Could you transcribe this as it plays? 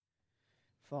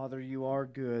Father, you are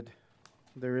good.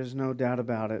 There is no doubt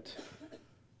about it.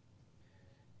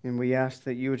 And we ask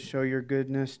that you would show your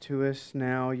goodness to us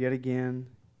now, yet again,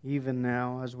 even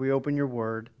now, as we open your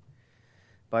word,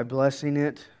 by blessing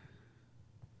it,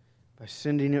 by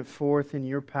sending it forth in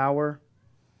your power,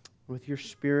 with your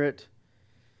Spirit,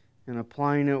 and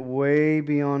applying it way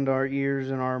beyond our ears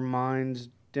and our minds,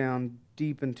 down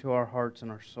deep into our hearts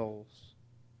and our souls.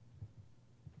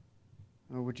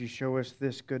 Or would you show us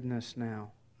this goodness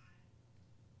now?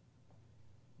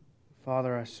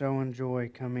 Father, I so enjoy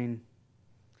coming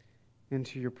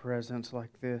into your presence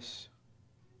like this.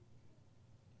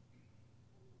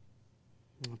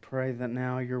 I pray that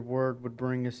now your word would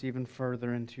bring us even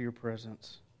further into your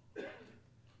presence.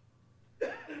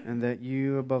 And that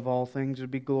you, above all things,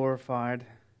 would be glorified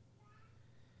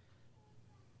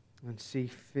and see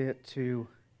fit to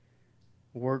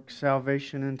work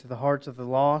salvation into the hearts of the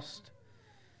lost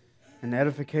and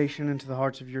edification into the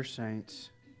hearts of your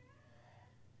saints.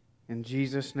 In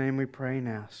Jesus' name we pray and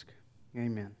ask.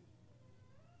 Amen.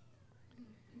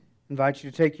 I invite you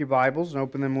to take your Bibles and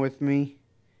open them with me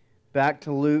back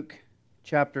to Luke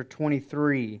chapter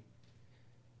 23.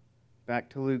 Back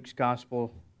to Luke's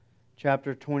Gospel,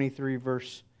 chapter 23,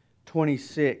 verse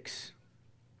 26.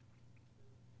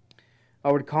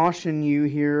 I would caution you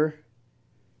here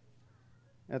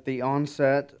at the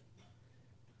onset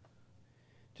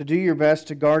to do your best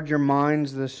to guard your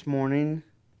minds this morning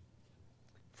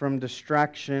from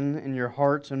distraction and your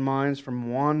hearts and minds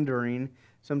from wandering.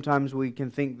 Sometimes we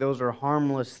can think those are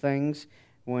harmless things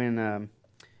when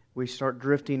we start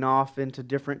drifting off into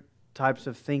different types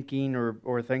of thinking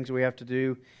or things we have to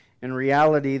do. In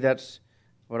reality, that's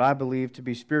what I believe to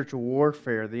be spiritual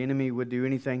warfare. The enemy would do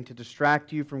anything to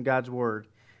distract you from God's Word,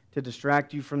 to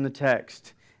distract you from the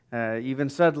text,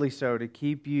 even subtly so, to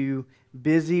keep you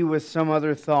busy with some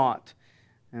other thought.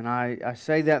 And I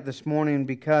say that this morning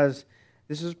because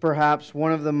this is perhaps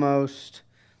one of the most,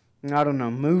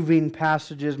 moving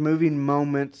passages, moving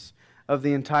moments of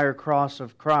the entire cross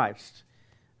of Christ.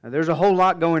 There's a whole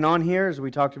lot going on here, as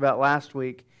we talked about last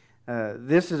week.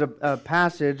 This is a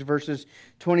passage, verses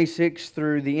 26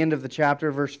 through the end of the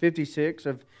chapter, verse 56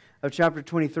 of chapter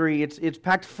 23. It's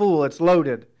packed full, it's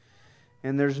loaded.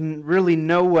 And there's really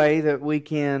no way that we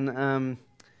can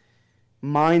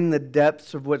mine the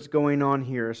depths of what's going on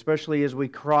here, especially as we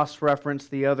cross-reference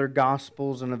the other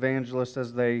Gospels and evangelists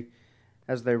as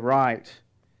they write.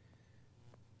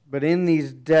 But in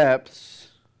these depths,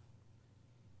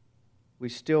 we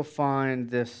still find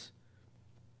this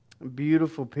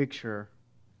beautiful picture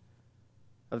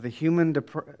of the human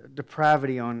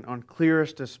depravity on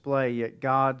clearest display, yet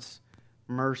God's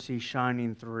mercy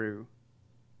shining through.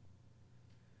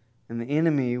 And the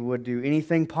enemy would do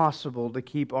anything possible to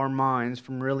keep our minds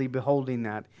from really beholding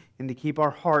that, and to keep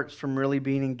our hearts from really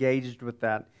being engaged with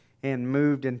that and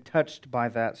moved and touched by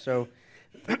that. So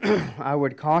I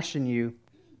would caution you,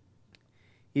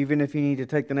 even if you need to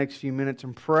take the next few minutes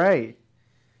and pray,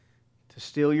 to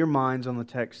steel your minds on the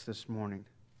text this morning.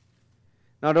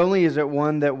 Not only is it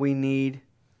one that we need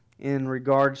in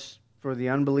regards for the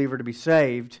unbeliever to be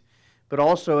saved, but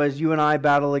also as you and I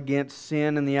battle against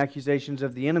sin and the accusations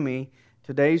of the enemy,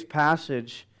 today's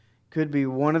passage could be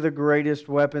one of the greatest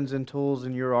weapons and tools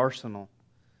in your arsenal.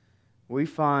 We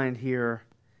find here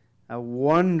a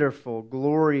wonderful,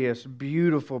 glorious,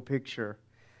 beautiful picture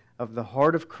of the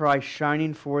heart of Christ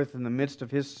shining forth in the midst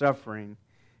of His suffering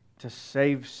to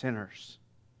save sinners.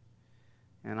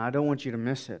 And I don't want you to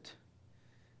miss it.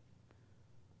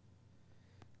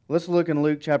 Let's look in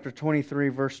Luke chapter 23,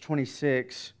 verse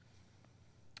 26.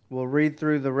 We'll read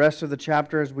through the rest of the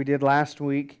chapter as we did last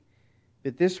week.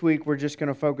 But this week we're just going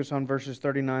to focus on verses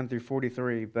 39 through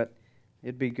 43. But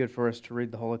it'd be good for us to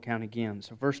read the whole account again.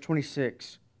 So verse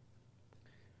 26.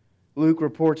 Luke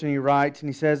reports and he writes, and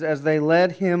he says, "As they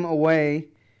led him away,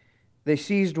 they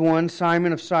seized one,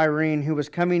 Simon of Cyrene, who was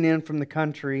coming in from the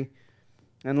country,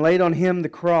 and laid on him the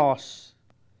cross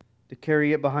to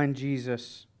carry it behind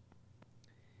Jesus.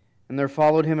 And there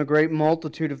followed him a great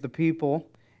multitude of the people,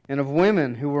 and of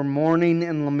women who were mourning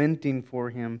and lamenting for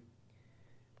him.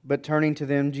 But turning to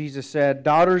them, Jesus said,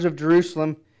 'Daughters of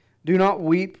Jerusalem, do not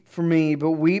weep for me,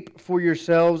 but weep for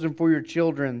yourselves and for your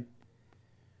children.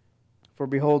 For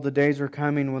behold, the days are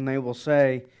coming when they will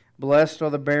say, Blessed are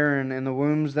the barren, and the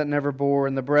wombs that never bore,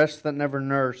 and the breasts that never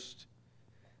nursed.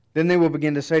 Then they will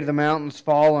begin to say to the mountains,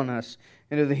 Fall on us,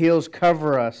 and to the hills,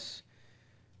 Cover us.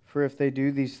 For if they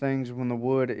do these things when the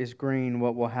wood is green,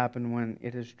 what will happen when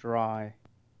it is dry?'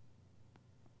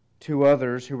 2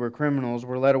 others, who were criminals,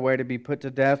 were led away to be put to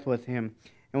death with him.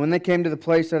 And when they came to the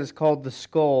place that is called the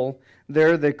Skull,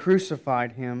 there they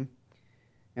crucified him,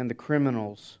 and the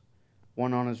criminals,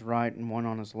 one on his right and one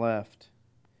on his left.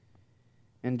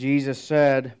 And Jesus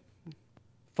said,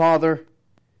 Father,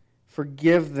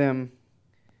 forgive them,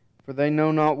 for they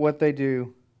know not what they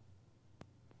do.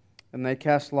 And they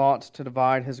cast lots to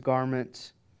divide his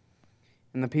garments.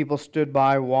 And the people stood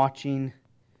by watching,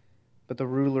 but the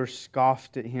ruler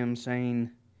scoffed at him,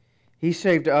 saying, He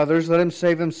saved others, let him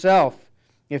save himself,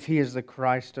 if he is the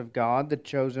Christ of God, the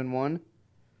chosen one.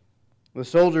 The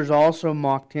soldiers also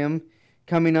mocked him,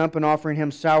 coming up and offering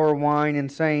him sour wine and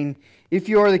saying, If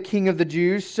you are the king of the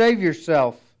Jews, save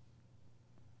yourself.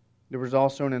 There was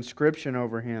also an inscription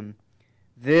over him,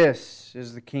 This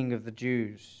is the King of the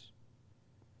Jews.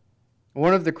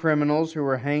 One of the criminals who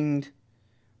were hanged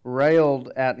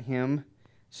railed at him,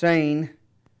 saying,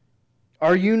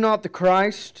 Are you not the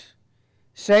Christ?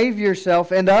 Save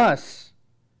yourself and us.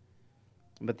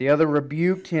 But the other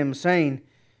rebuked him, saying,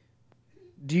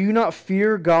 Do you not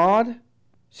fear God,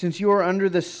 since you are under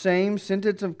the same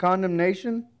sentence of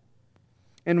condemnation?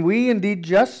 And we indeed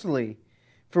justly,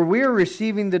 for we are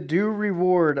receiving the due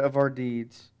reward of our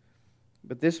deeds.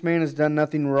 But this man has done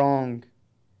nothing wrong.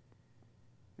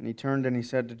 And he turned and he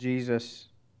said to Jesus,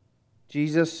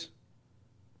 Jesus,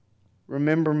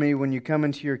 remember me when you come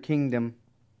into your kingdom.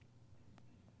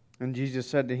 And Jesus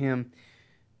said to him,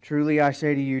 Truly I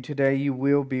say to you, today you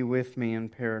will be with me in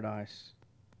paradise.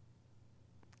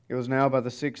 It was now about the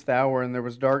 6th hour, and there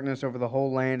was darkness over the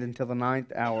whole land until the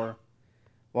 9th hour,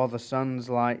 while the sun's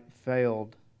light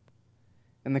failed.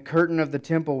 And the curtain of the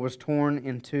temple was torn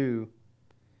in two.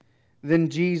 Then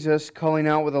Jesus, calling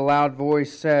out with a loud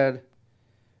voice, said,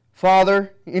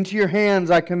 Father, into your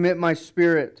hands I commit my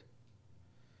spirit.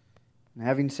 And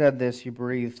having said this, he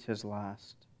breathed his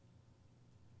last.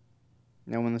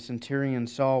 Now when the centurion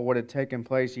saw what had taken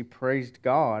place, he praised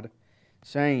God,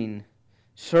 saying,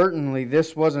 Certainly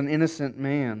this was an innocent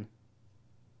man.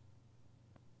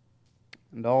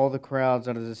 And all the crowds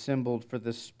that had assembled for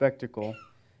this spectacle,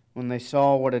 when they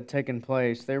saw what had taken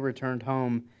place, they returned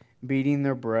home, beating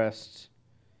their breasts.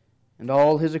 And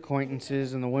all his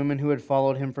acquaintances and the women who had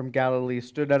followed him from Galilee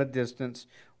stood at a distance,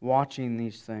 watching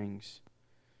these things.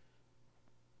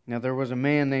 Now there was a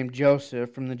man named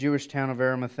Joseph from the Jewish town of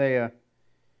Arimathea.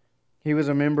 He was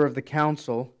a member of the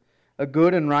council, a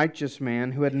good and righteous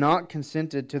man who had not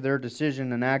consented to their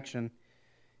decision and action,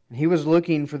 and he was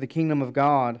looking for the kingdom of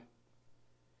God.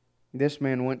 This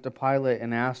man went to Pilate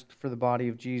and asked for the body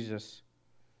of Jesus.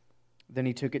 Then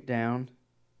he took it down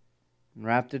and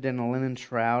wrapped it in a linen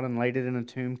shroud and laid it in a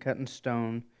tomb cut in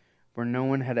stone where no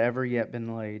one had ever yet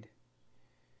been laid.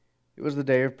 It was the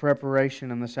day of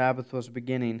preparation, and the Sabbath was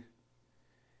beginning.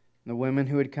 The women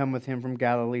who had come with him from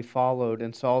Galilee followed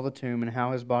and saw the tomb and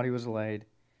how his body was laid.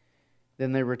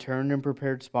 Then they returned and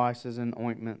prepared spices and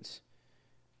ointments.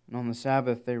 And on the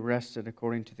Sabbath they rested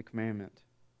according to the commandment.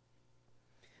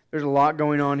 There's a lot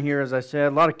going on here, as I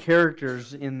said, a lot of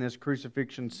characters in this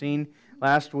crucifixion scene.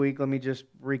 Last week, let me just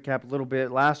recap a little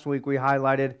bit. Last week we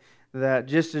highlighted that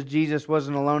just as Jesus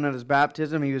wasn't alone at his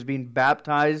baptism, he was being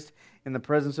baptized in the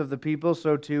presence of the people,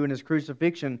 so too in his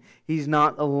crucifixion. He's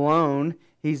not alone.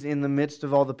 He's in the midst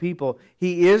of all the people.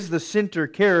 He is the center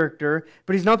character,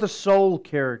 but he's not the sole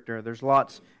character. There's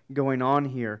lots going on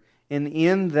here. And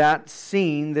in that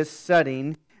scene, this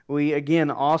setting, we again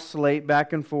oscillate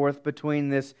back and forth between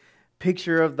this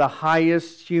picture of the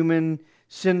highest human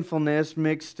sinfulness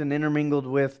mixed and intermingled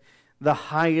with the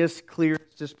highest,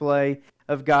 clearest display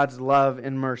of God's love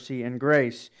and mercy and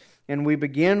grace. And we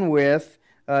begin with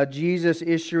Jesus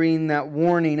issuing that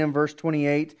warning in verse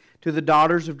 28 to the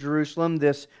daughters of Jerusalem,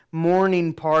 this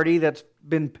mourning party that's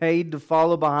been paid to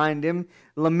follow behind him,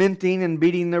 lamenting and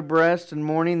beating their breasts and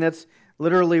mourning. That's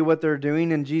literally what they're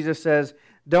doing. And Jesus says,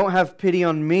 don't have pity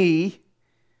on me,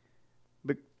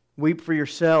 but weep for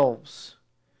yourselves.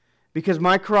 Because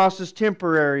my cross is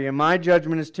temporary and my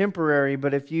judgment is temporary,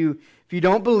 but if you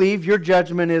don't believe, your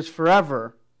judgment is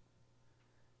forever.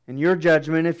 And your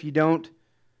judgment, if you don't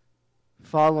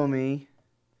follow me,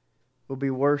 will be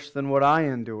worse than what I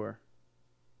endure.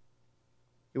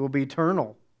 It will be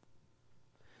eternal.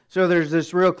 So there's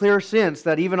this real clear sense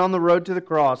that even on the road to the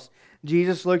cross,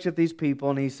 Jesus looks at these people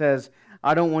and he says,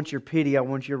 I don't want your pity, I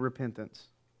want your repentance.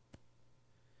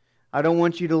 I don't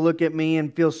want you to look at me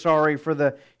and feel sorry for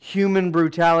the human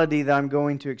brutality that I'm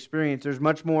going to experience. There's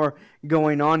much more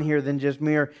going on here than just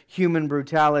mere human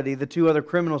brutality. The two other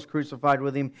criminals crucified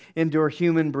with him endure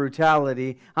human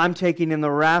brutality. I'm taking in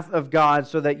the wrath of God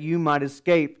so that you might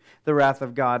escape the wrath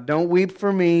of God. Don't weep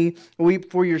for me,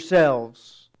 weep for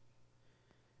yourselves.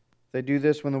 If they do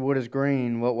this when the wood is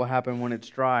green, what will happen when it's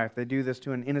dry? If they do this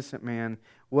to an innocent man,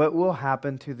 what will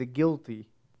happen to the guilty?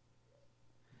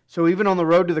 So even on the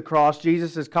road to the cross,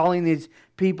 Jesus is calling these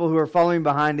people who are following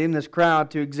behind Him, this crowd,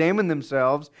 to examine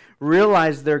themselves,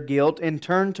 realize their guilt, and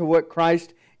turn to what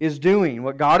Christ is doing,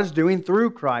 what God is doing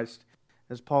through Christ.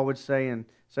 As Paul would say in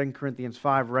 2 Corinthians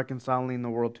 5, reconciling the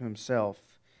world to Himself.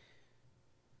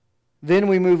 Then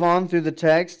we move on through the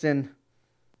text, and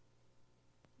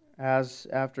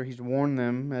after He's warned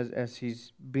them, as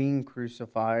He's being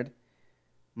crucified,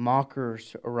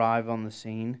 mockers arrive on the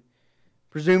scene.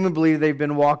 Presumably they've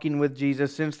been walking with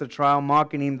Jesus since the trial,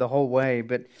 mocking Him the whole way.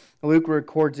 But Luke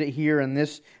records it here in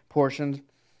this portion,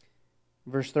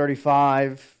 verse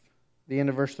 35, the end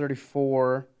of verse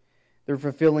 34. They're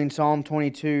fulfilling Psalm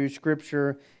 22,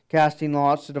 Scripture, casting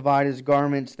lots to divide His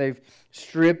garments. They've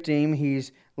stripped Him.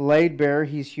 He's laid bare.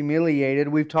 He's humiliated.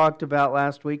 We've talked about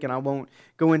last week, and I won't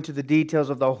go into the details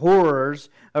of the horrors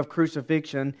of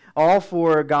crucifixion. All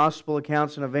four gospel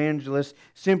accounts and evangelists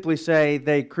simply say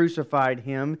they crucified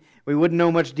Him. We wouldn't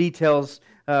know much details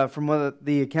from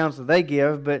the accounts that they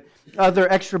give, but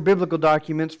other extra-biblical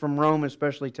documents from Rome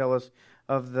especially tell us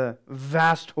of the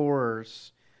vast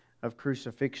horrors of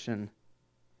crucifixion,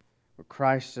 where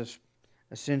Christ is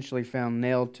essentially found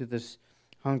nailed to this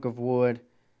hunk of wood,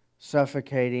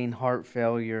 suffocating, heart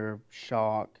failure,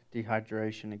 shock,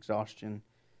 dehydration, exhaustion,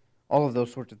 all of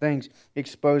those sorts of things,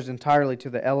 exposed entirely to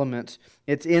the elements.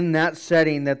 It's in that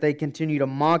setting that they continue to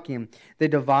mock Him. They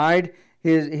divide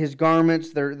His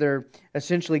garments. They're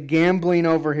essentially gambling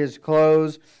over His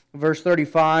clothes. Verse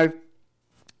 35,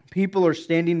 people are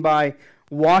standing by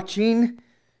watching.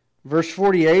 Verse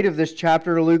 48 of this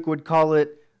chapter, Luke would call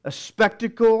it a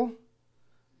spectacle.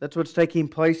 That's what's taking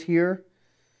place here.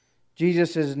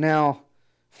 Jesus is now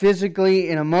physically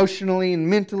and emotionally and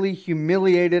mentally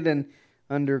humiliated and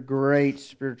under great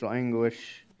spiritual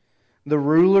anguish. The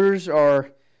rulers are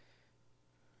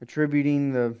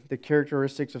attributing the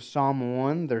characteristics of Psalm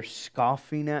 1. They're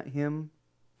scoffing at Him,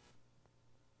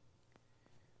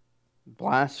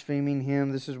 blaspheming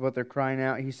Him. This is what they're crying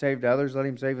out. He saved others, let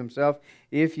Him save Himself.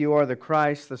 If you are the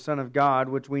Christ, the Son of God,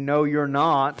 which we know you're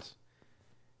not,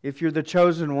 if you're the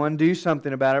chosen one, do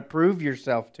something about it. Prove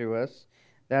yourself to us.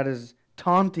 That is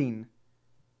taunting.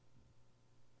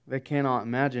 They cannot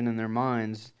imagine in their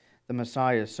minds the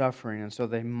Messiah is suffering, and so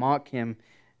they mock Him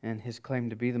and His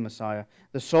claim to be the Messiah.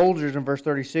 The soldiers in verse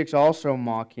 36 also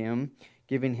mock Him,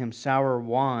 giving Him sour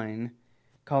wine,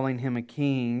 calling Him a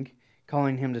king,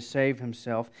 calling Him to save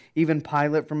Himself. Even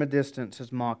Pilate from a distance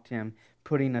has mocked Him,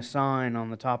 putting a sign on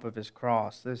the top of His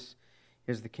cross. This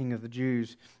is the King of the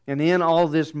Jews. And in all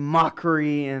this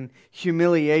mockery and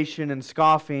humiliation and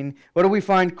scoffing, what do we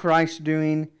find Christ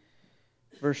doing?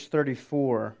 Verse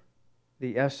 34,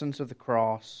 the essence of the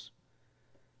cross.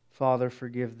 Father,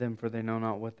 forgive them, for they know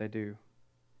not what they do.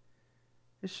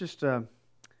 It's just a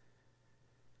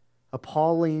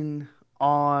appalling,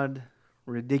 odd,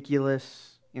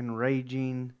 ridiculous,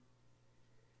 enraging,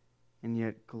 and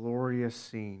yet glorious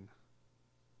scene,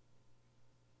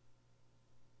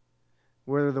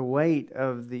 where the weight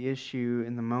of the issue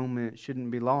in the moment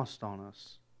shouldn't be lost on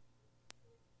us.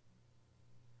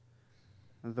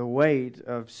 The weight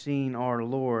of seeing our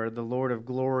Lord, the Lord of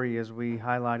glory, as we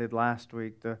highlighted last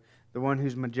week, the one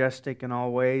who's majestic in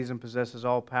all ways and possesses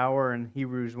all power, and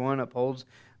Hebrews 1 upholds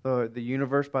the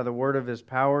universe by the word of His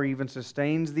power, even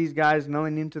sustains these guys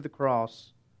nailing Him to the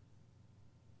cross.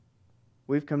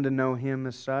 We've come to know Him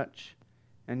as such.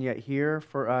 And yet here,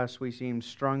 for us, we see Him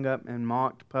strung up and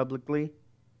mocked publicly.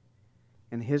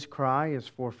 And His cry is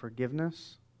for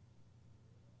forgiveness.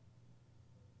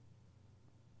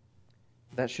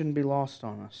 That shouldn't be lost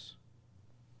on us.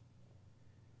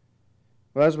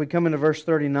 Well, as we come into verse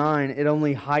 39, it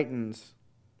only heightens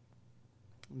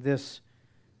this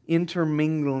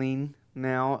intermingling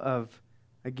now of,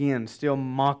 again, still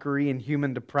mockery and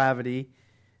human depravity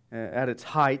at its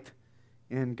height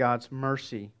in God's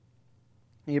mercy.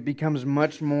 It becomes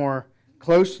much more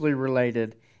closely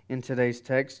related in today's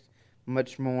text,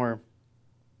 much more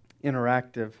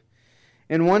interactive.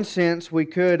 In one sense, we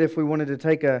could, if we wanted to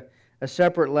take a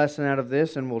separate lesson out of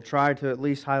this, and we'll try to at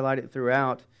least highlight it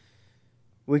throughout,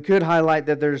 we could highlight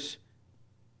that there's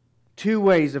two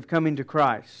ways of coming to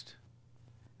Christ,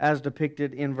 as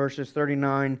depicted in verses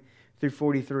 39 through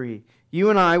 43. You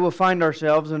and I will find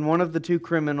ourselves in one of the two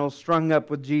criminals strung up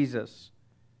with Jesus.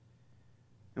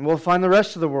 And we'll find the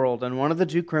rest of the world in one of the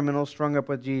two criminals strung up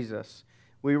with Jesus.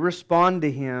 We respond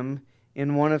to Him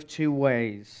in one of two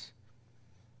ways.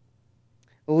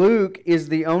 Luke is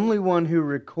the only one who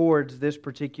records this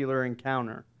particular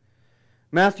encounter.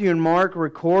 Matthew and Mark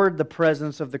record the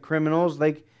presence of the criminals.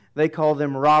 They call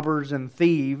them robbers and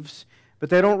thieves, but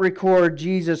they don't record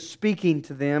Jesus speaking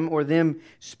to them or them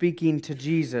speaking to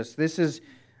Jesus. This is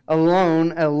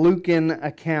alone a Lucan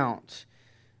account.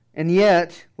 And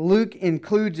yet, Luke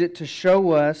includes it to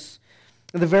show us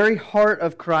the very heart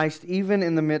of Christ, even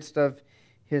in the midst of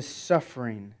His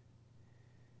suffering.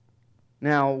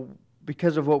 Now,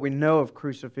 because of what we know of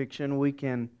crucifixion, we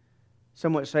can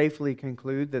somewhat safely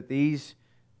conclude that these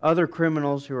other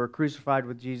criminals who are crucified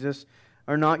with Jesus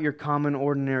are not your common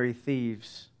ordinary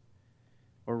thieves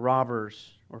or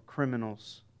robbers or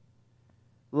criminals.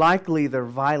 Likely they're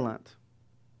violent.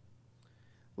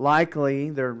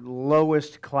 Likely they're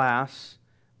lowest class.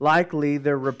 Likely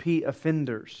they're repeat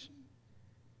offenders.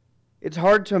 It's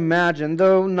hard to imagine,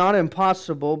 though not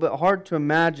impossible, but hard to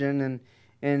imagine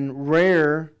and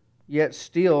rare, yet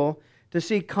still, to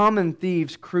see common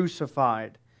thieves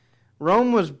crucified.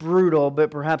 Rome was brutal, but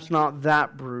perhaps not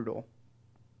that brutal.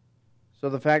 So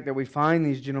the fact that we find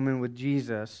these gentlemen with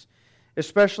Jesus,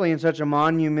 especially in such a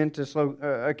monumentous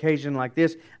occasion like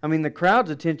this, I mean, the crowd's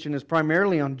attention is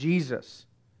primarily on Jesus.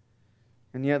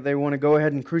 And yet they want to go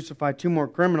ahead and crucify two more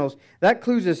criminals. That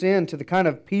clues us in to the kind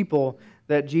of people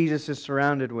that Jesus is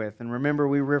surrounded with. And remember,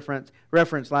 we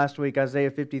referenced last week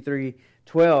Isaiah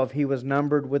 53:12. He was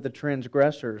numbered with the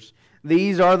transgressors.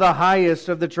 These are the highest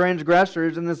of the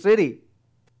transgressors in the city.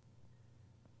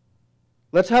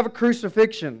 Let's have a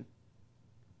crucifixion.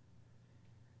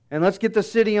 And let's get the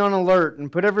city on alert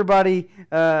and put everybody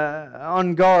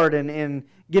on guard and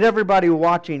get everybody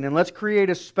watching. And let's create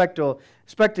a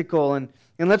spectacle and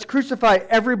let's crucify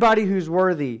everybody who's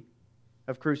worthy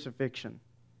of crucifixion.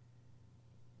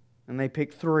 And they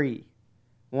pick three.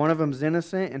 One of them's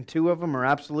innocent and two of them are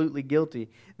absolutely guilty.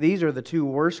 These are the two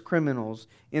worst criminals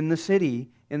in the city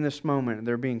in this moment.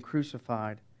 They're being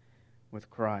crucified with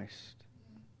Christ.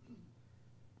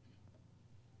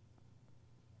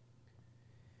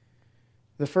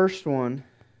 The first one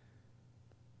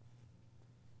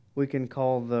we can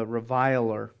call the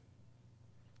reviler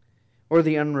or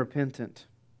the unrepentant.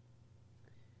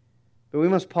 But we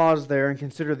must pause there and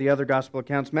consider the other gospel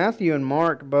accounts. Matthew and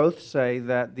Mark both say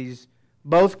that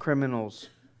both criminals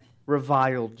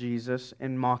reviled Jesus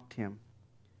and mocked Him.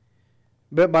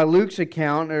 But by Luke's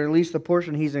account, or at least the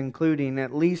portion he's including,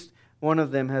 at least one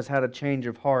of them has had a change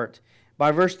of heart.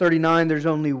 By verse 39, there's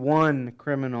only one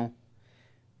criminal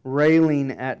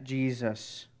railing at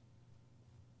Jesus.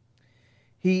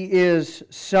 He is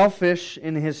selfish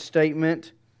in his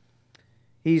statement.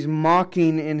 He's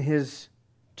mocking in his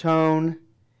tone.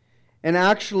 And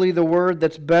actually the word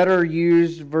that's better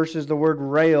used versus the word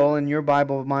rail, and your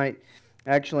Bible might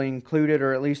actually include it,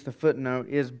 or at least the footnote,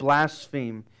 is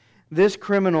blaspheme. This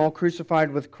criminal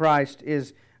crucified with Christ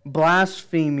is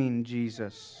blaspheming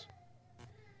Jesus.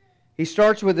 He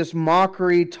starts with this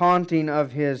mockery, taunting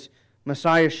of His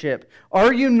Messiahship.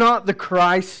 Are you not the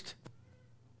Christ?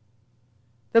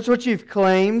 That's what you've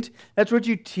claimed. That's what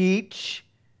you teach.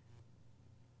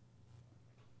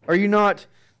 Are you not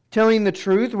telling the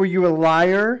truth? Were you a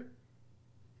liar?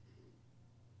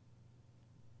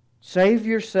 Save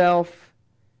yourself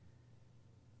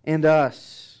and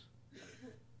us.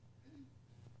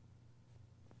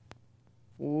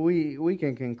 We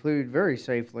can conclude very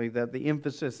safely that the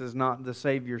emphasis is not the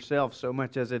save yourself so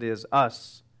much as it is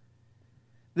us.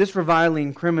 This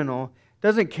reviling criminal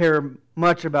doesn't care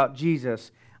much about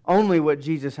Jesus, only what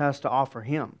Jesus has to offer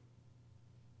him.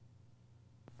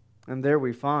 And there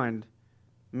we find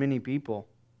many people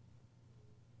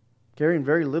caring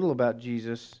very little about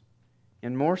Jesus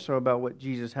and more so about what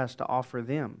Jesus has to offer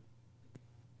them.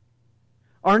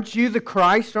 Aren't you the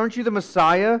Christ? Aren't you the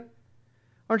Messiah?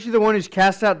 Aren't you the one who's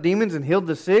cast out demons and healed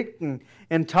the sick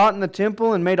and taught in the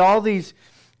temple and made all these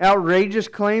outrageous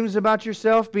claims about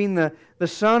yourself, being the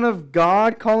Son of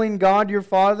God, calling God your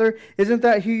Father? Isn't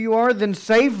that who you are? Then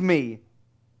save me.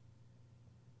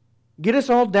 Get us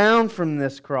all down from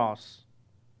this cross.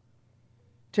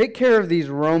 Take care of these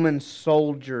Roman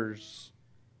soldiers.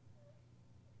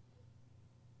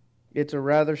 It's a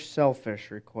rather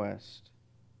selfish request.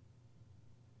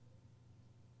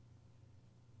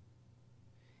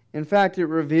 In fact, it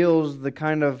reveals the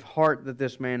kind of heart that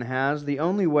this man has. The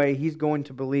only way he's going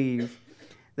to believe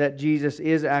that Jesus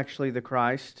is actually the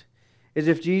Christ is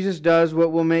if Jesus does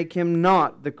what will make him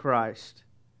not the Christ,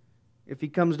 if he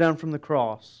comes down from the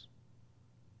cross.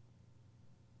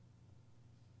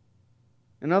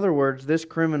 In other words, this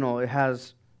criminal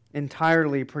has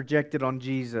entirely projected on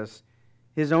Jesus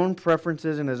his own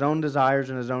preferences and his own desires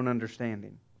and his own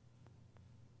understanding.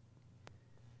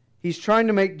 He's trying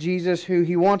to make Jesus who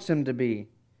he wants him to be.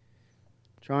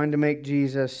 Trying to make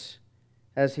Jesus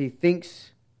as he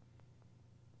thinks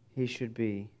he should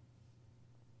be.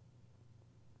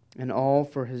 And all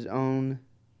for his own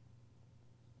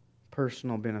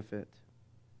personal benefit.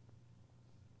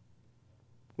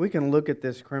 We can look at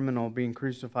this criminal being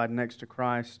crucified next to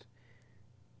Christ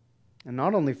and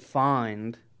not only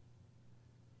find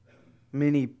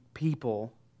many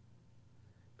people,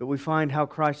 but we find how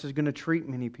Christ is going to treat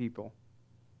many people.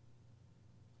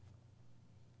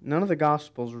 None of the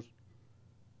Gospels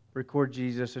record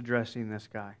Jesus addressing this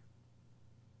guy.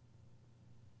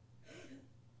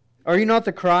 Are you not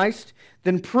the Christ?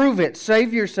 Then prove it.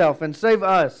 Save yourself and save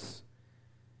us.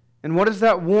 And what does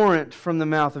that warrant from the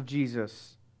mouth of Jesus?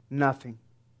 Nothing.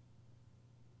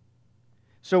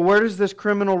 So where does this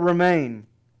criminal remain?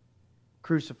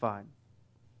 Crucified.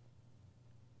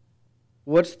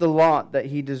 What's the lot that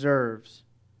he deserves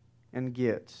and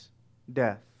gets?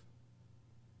 Death.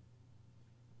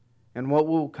 And what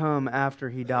will come after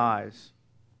he dies?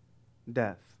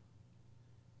 Death.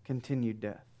 Continued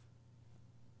death.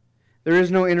 There is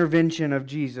no intervention of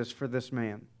Jesus for this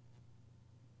man.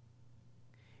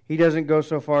 He doesn't go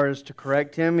so far as to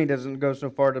correct him. He doesn't go so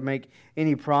far to make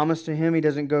any promise to him. He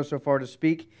doesn't go so far to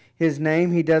speak his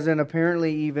name. He doesn't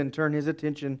apparently even turn his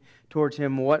attention towards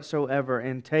him whatsoever.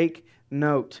 And take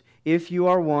note, if you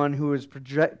are one who is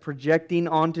projecting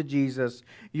onto Jesus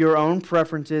your own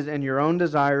preferences and your own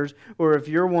desires, or if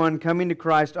you're one coming to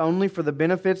Christ only for the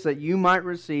benefits that you might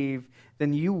receive,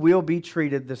 then you will be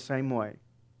treated the same way.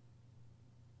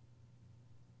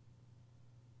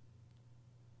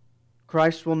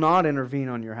 Christ will not intervene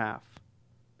on your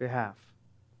behalf.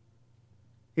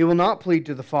 He will not plead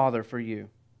to the Father for you.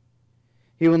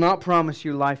 He will not promise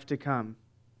you life to come.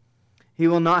 He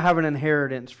will not have an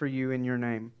inheritance for you in your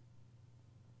name.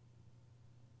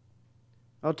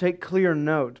 I'll take clear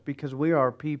note, because we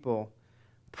are people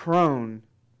prone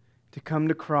to come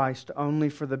to Christ only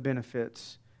for the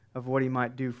benefits of what He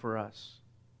might do for us.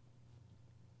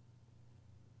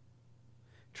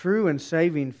 True and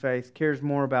saving faith cares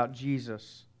more about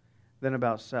Jesus than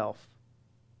about self.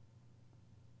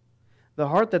 The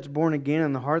heart that's born again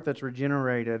and the heart that's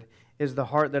regenerated is the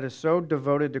heart that is so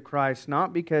devoted to Christ,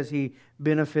 not because He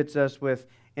benefits us with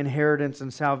inheritance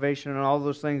and salvation and all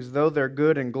those things, though they're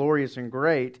good and glorious and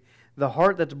great. The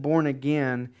heart that's born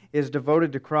again is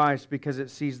devoted to Christ because it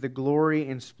sees the glory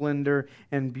and splendor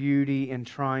and beauty and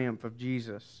triumph of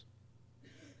Jesus.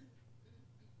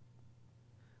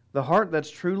 The heart that's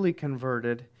truly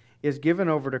converted is given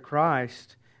over to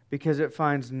Christ because it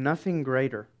finds nothing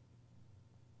greater.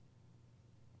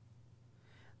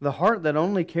 The heart that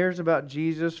only cares about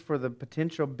Jesus for the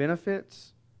potential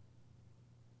benefits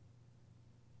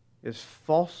is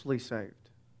falsely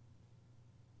saved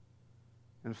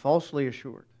and falsely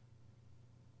assured.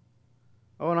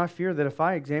 Oh, and I fear that if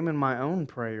I examine my own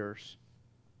prayers,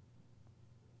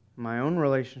 my own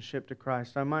relationship to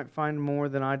Christ, I might find more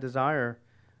than I desire.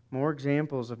 More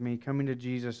examples of me coming to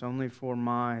Jesus only for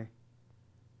my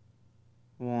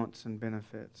wants and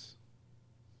benefits.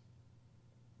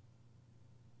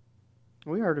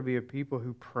 We are to be a people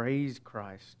who praise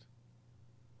Christ.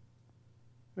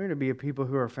 We are to be a people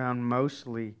who are found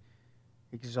mostly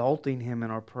exalting Him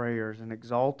in our prayers and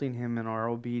exalting Him in our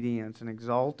obedience and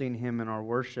exalting Him in our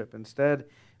worship. Instead,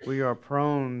 we are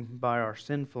prone by our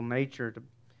sinful nature to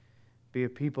be a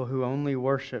people who only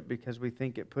worship because we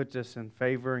think it puts us in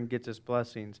favor and gets us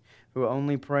blessings, who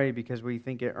only pray because we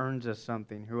think it earns us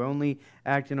something, who only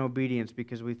act in obedience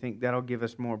because we think that'll give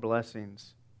us more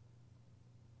blessings.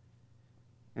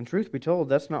 And truth be told,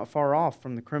 that's not far off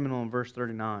from the criminal in verse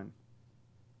 39.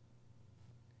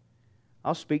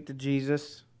 I'll speak to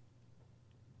Jesus,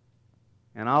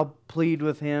 and I'll plead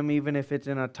with Him, even if it's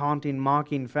in a taunting,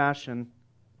 mocking fashion,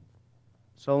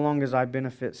 so long as I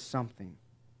benefit something.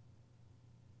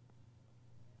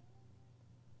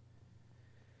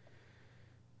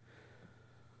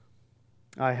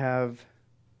 I have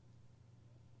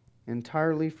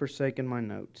entirely forsaken my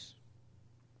notes.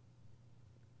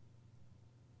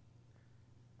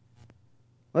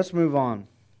 Let's move on.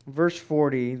 Verse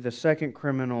 40, the second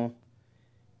criminal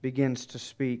begins to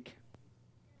speak.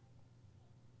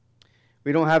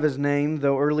 We don't have his name,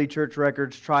 though early church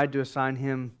records tried to assign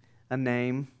him a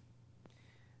name.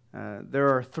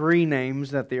 There are 3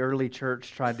 names that the early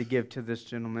church tried to give to this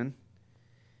gentleman,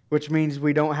 which means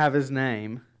we don't have his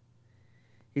name.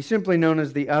 He's simply known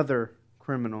as the other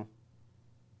criminal.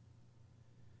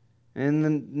 And the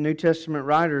New Testament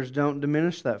writers don't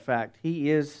diminish that fact. He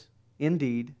is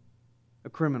indeed a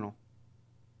criminal.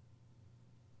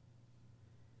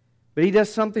 But he does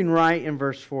something right in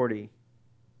verse 40.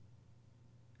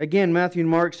 Again, Matthew and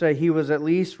Mark say he was at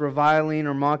least reviling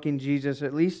or mocking Jesus,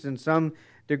 at least in some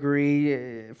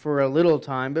degree, for a little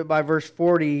time. But by verse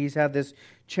 40, he's had this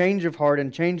change of heart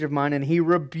and change of mind, and he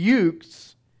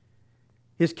rebukes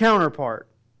his counterpart.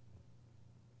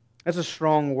 That's a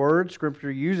strong word.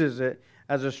 Scripture uses it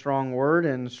as a strong word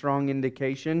and strong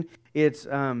indication. It's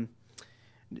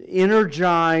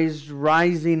energized,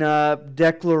 rising up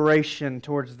declaration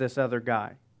towards this other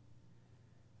guy.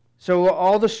 So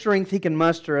all the strength he can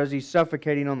muster as he's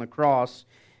suffocating on the cross,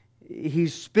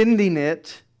 he's spending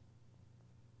it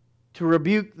to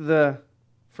rebuke the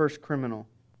first criminal.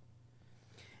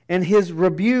 And his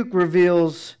rebuke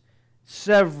reveals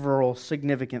several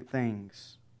significant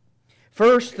things.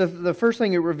 First, the first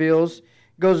thing it reveals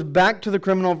goes back to the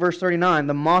criminal, verse 39,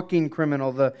 the mocking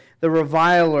criminal, the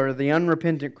reviler, the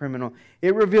unrepentant criminal.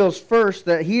 It reveals first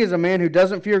that he is a man who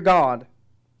doesn't fear God.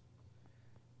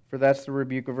 For that's the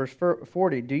rebuke of verse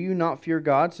 40. Do you not fear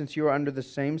God since you are under the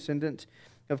same sentence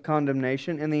of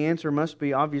condemnation? And the answer must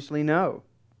be obviously no.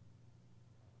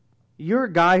 You're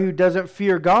a guy who doesn't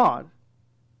fear God.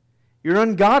 You're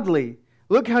ungodly.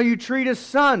 Look how you treat his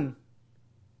son.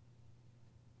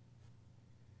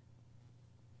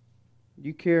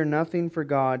 You care nothing for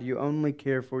God, you only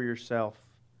care for yourself.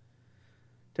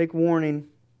 Take warning.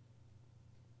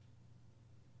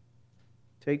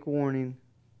 Take warning.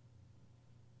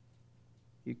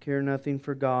 You care nothing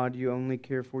for God, you only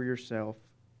care for yourself.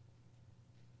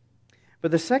 But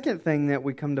the second thing that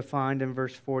we come to find in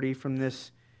verse 40 from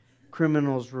this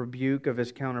criminal's rebuke of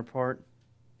his counterpart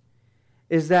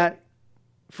is that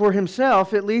for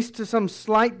himself, at least to some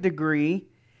slight degree,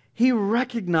 he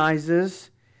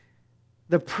recognizes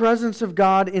the presence of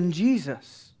God in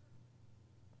Jesus.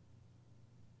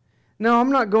 Now,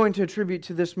 I'm not going to attribute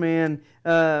to this man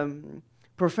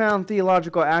profound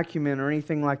theological acumen or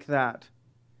anything like that.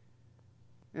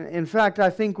 In fact, I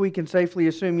think we can safely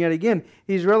assume yet again,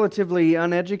 he's relatively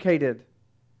uneducated.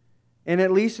 And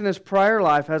at least in his prior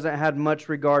life hasn't had much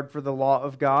regard for the law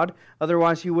of God.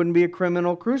 Otherwise, he wouldn't be a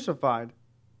criminal crucified.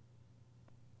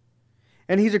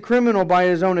 And he's a criminal by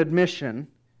his own admission.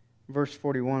 Verse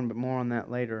 41, but more on that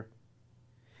later.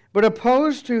 But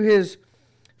opposed to his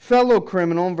fellow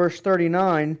criminal, in verse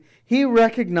 39, he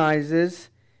recognizes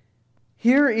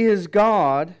here is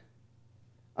God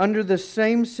under the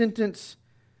same sentence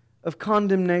of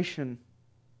condemnation.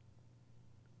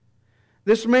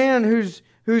 This man who's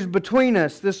between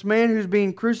us, this man who's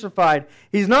being crucified,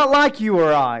 he's not like you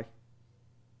or I.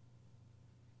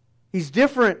 He's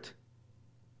different.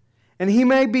 And he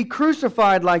may be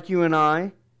crucified like you and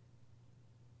I,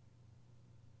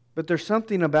 but there's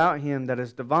something about him that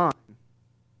is divine.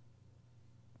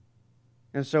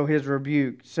 And so his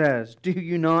rebuke says, Do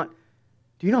you not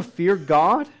fear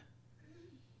God?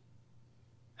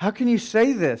 How can you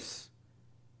say this?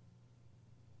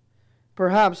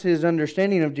 Perhaps his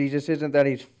understanding of Jesus isn't that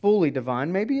he's fully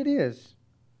divine. Maybe it is.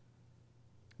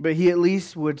 But he at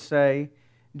least would say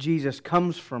Jesus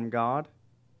comes from God.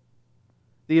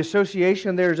 The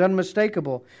association there is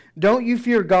unmistakable. Don't you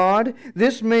fear God?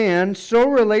 This man so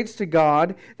relates to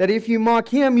God that if you mock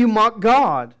him, you mock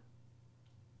God.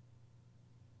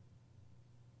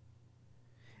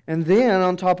 And then,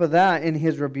 on top of that, in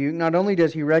his rebuke, not only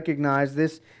does he recognize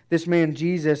this man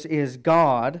Jesus is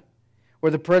God, or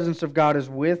the presence of God is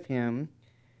with him,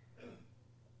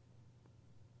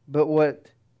 but what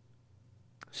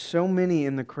so many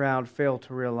in the crowd fail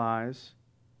to realize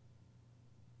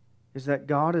is that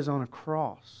God is on a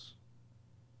cross.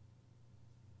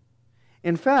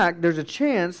 In fact, there's a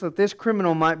chance that this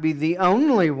criminal might be the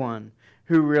only one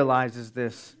who realizes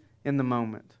this in the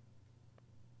moment.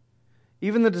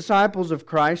 Even the disciples of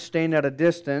Christ stand at a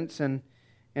distance and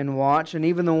watch, and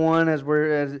even the one,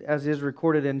 as is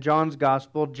recorded in John's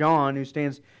Gospel, John, who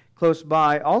stands close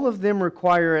by, all of them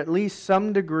require at least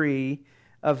some degree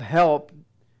of help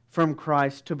from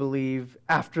Christ to believe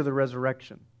after the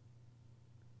resurrection.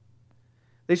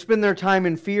 They spend their time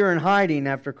in fear and hiding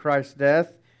after Christ's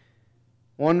death,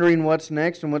 wondering what's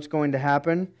next and what's going to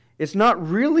happen. It's not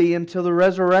really until the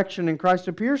resurrection and Christ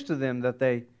appears to them that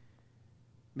they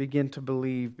begin to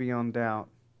believe beyond doubt.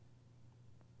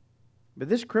 But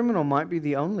this criminal might be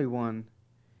the only one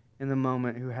in the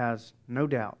moment who has no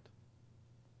doubt.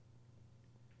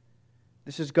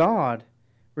 This is God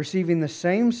receiving the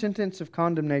same sentence of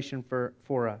condemnation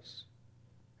for us,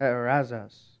 or as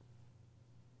us.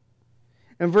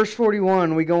 In verse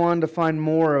 41, we go on to find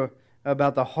more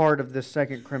about the heart of this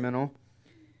second criminal.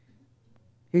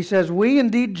 He says, We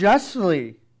indeed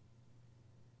justly,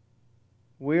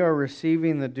 we are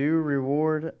receiving the due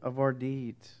reward of our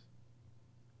deeds.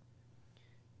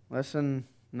 Lesson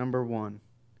number 1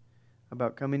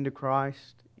 about coming to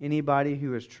Christ. Anybody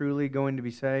who is truly going to be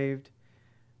saved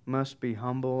must be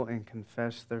humble and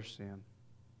confess their sin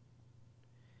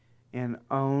and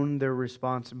own their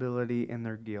responsibility and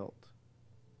their guilt.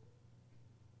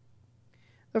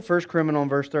 The first criminal in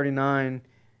verse 39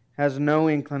 has no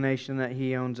inclination that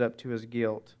he owns up to his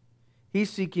guilt. He's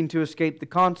seeking to escape the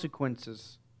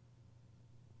consequences.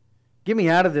 Get me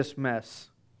out of this mess.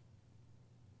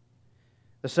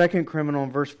 The second criminal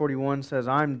in verse 41 says,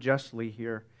 I'm justly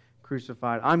here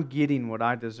crucified. I'm getting what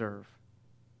I deserve.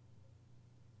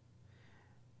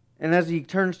 And as he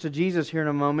turns to Jesus here in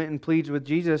a moment and pleads with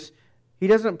Jesus, he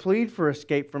doesn't plead for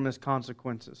escape from his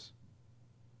consequences.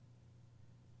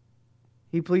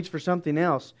 He pleads for something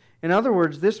else. In other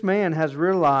words, this man has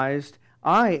realized,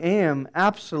 I am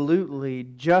absolutely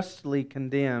justly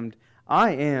condemned.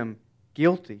 I am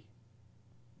guilty.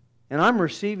 And I'm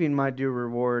receiving my due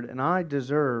reward, and I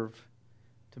deserve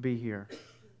to be here.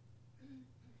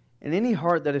 And any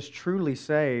heart that is truly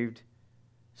saved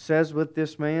says with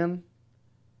this man,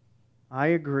 I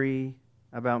agree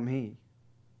about me.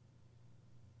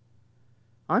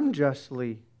 I'm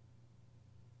justly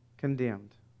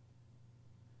condemned.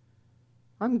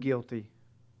 I'm guilty.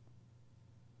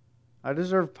 I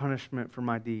deserve punishment for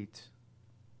my deeds.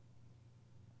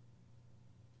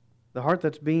 The heart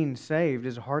that's being saved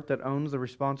is a heart that owns the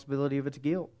responsibility of its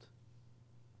guilt.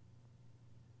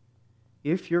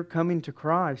 If you're coming to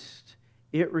Christ,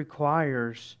 it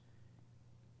requires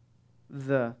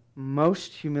the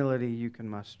most humility you can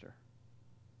muster.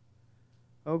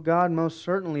 Oh, God most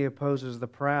certainly opposes the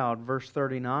proud. Verse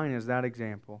 39 is that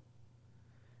example.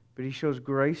 But He shows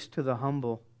grace to the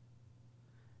humble.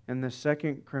 And the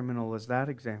second criminal is that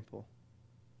example.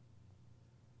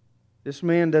 This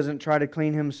man doesn't try to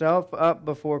clean himself up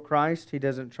before Christ. He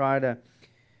doesn't try to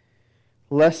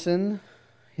lessen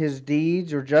his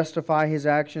deeds or justify his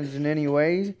actions in any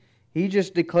way. He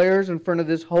just declares in front of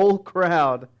this whole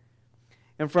crowd,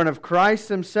 in front of Christ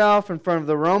Himself, in front of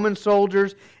the Roman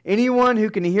soldiers, anyone who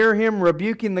can hear him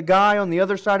rebuking the guy on the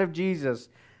other side of Jesus,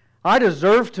 I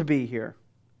deserve to be here.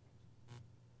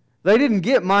 They didn't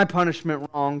get my punishment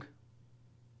wrong.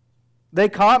 They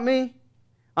caught me.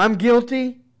 I'm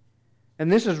guilty.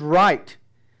 And this is right.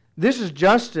 This is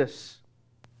justice.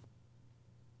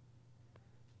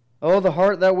 Oh, the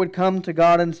heart that would come to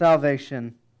God in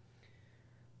salvation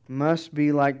must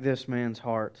be like this man's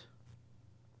heart.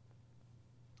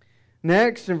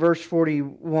 Next, in verse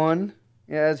 41,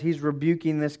 as he's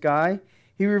rebuking this guy,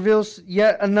 he reveals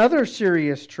yet another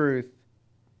serious truth.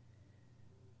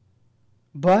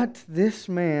 But this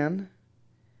man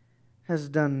has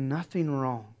done nothing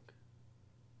wrong.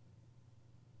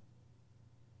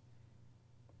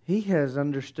 He has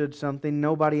understood something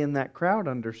nobody in that crowd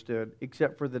understood,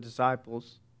 except for the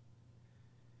disciples.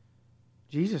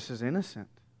 Jesus is innocent.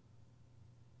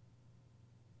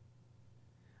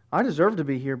 I deserve to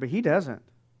be here, but He doesn't.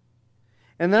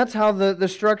 And that's how the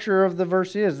structure of the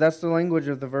verse is. That's the language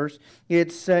of the verse.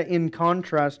 It's in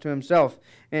contrast to himself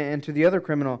and to the other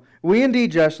criminal. We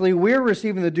indeed justly, we're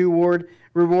receiving the due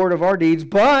reward of our deeds,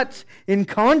 but in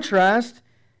contrast,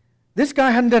 this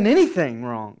guy hadn't done anything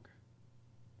wrong.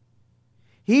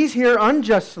 He's here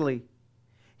unjustly.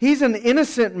 He's an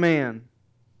innocent man.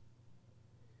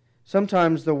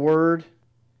 Sometimes the word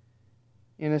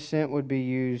innocent would be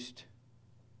used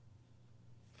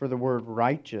for the word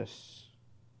righteous.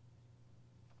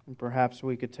 And perhaps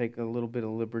we could take a little bit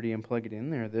of liberty and plug it in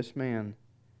there. This man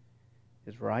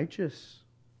is righteous.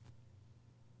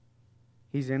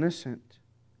 He's innocent.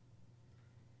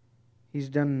 He's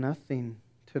done nothing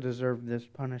to deserve this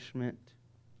punishment.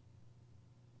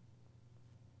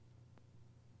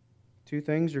 Two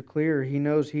things are clear. He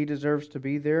knows he deserves to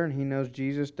be there, and he knows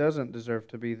Jesus doesn't deserve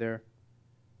to be there.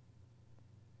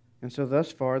 And so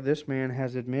thus far, this man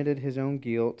has admitted his own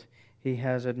guilt. He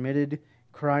has admitted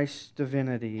Christ's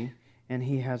divinity, and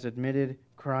he has admitted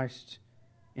Christ's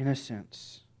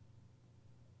innocence.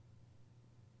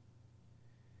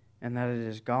 And that it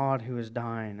is God who is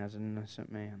dying as an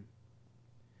innocent man.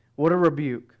 What a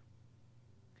rebuke.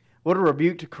 What a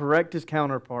rebuke to correct his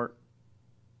counterpart.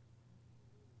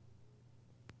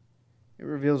 It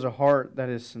reveals a heart that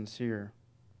is sincere.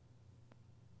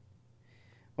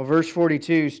 Well, verse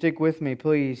 42, stick with me,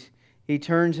 please. He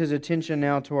turns his attention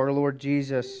now to our Lord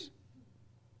Jesus.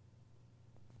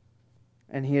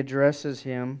 And he addresses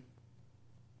him.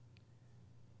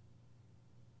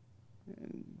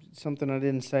 Something I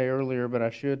didn't say earlier, but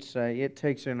I should say. It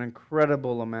takes an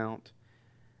incredible amount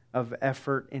of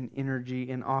effort and energy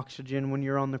and oxygen when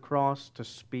you're on the cross to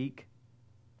speak.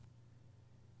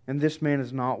 And this man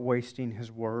is not wasting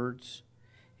his words.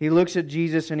 He looks at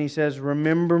Jesus and he says,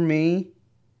 "Remember me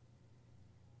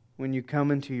when you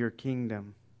come into your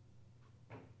kingdom."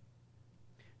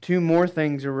 Two more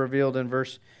things are revealed in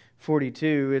verse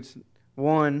 42. It's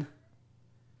one,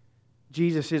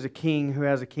 Jesus is a king who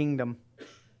has a kingdom.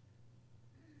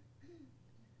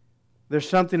 There's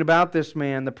something about this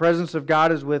man. The presence of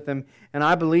God is with him, and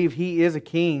I believe he is a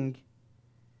king,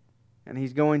 and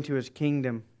he's going to his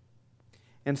kingdom.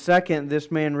 And second,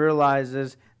 this man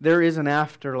realizes there is an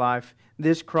afterlife.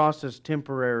 This cross is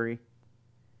temporary,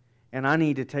 and I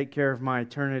need to take care of my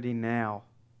eternity now.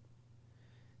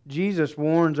 Jesus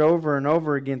warns over and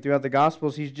over again throughout the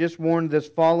Gospels. He's just warned this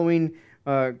following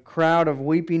crowd of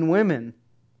weeping women.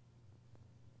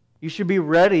 You should be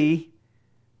ready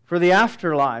for the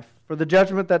afterlife, for the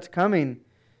judgment that's coming.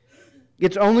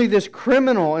 It's only this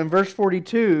criminal in verse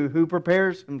 42 who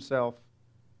prepares himself.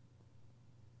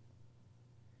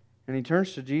 And he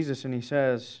turns to Jesus and he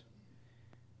says,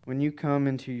 when you come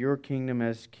into your kingdom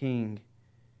as king,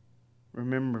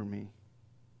 remember me.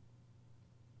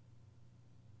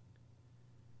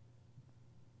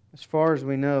 As far as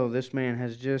we know, this man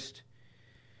has just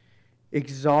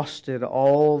exhausted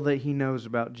all that he knows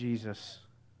about Jesus.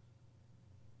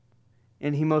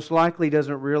 And he most likely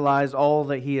doesn't realize all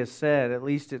that he has said, at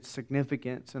least its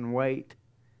significance and weight.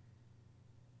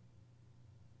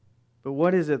 But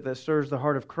what is it that stirs the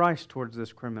heart of Christ towards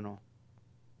this criminal?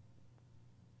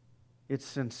 It's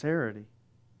sincerity.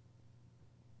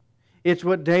 It's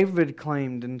what David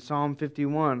claimed in Psalm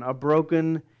 51, a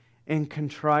broken and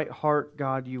contrite heart,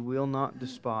 God, you will not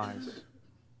despise.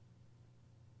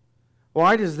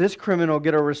 Why does this criminal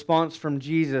get a response from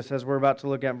Jesus, as we're about to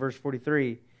look at in verse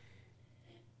 43?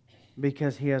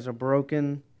 Because he has a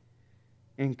broken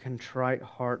and contrite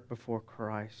heart before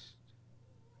Christ.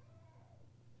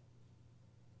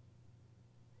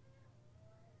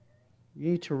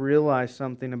 You need to realize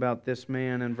something about this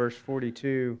man in verse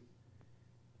 42.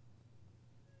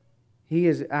 He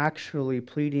is actually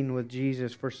pleading with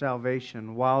Jesus for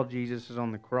salvation while Jesus is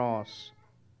on the cross.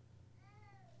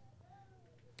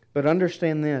 But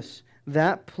understand this,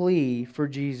 that plea for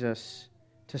Jesus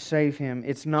to save him,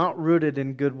 it's not rooted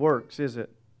in good works, is it?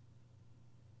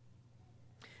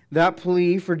 That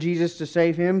plea for Jesus to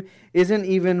save him isn't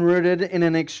even rooted in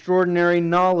an extraordinary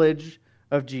knowledge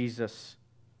of Jesus.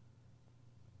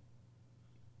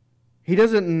 He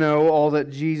doesn't know all that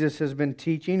Jesus has been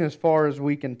teaching as far as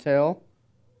we can tell.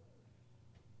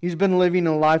 He's been living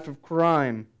a life of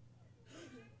crime.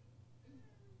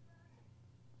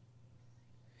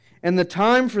 And the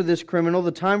time for this criminal,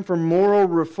 the time for moral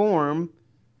reform,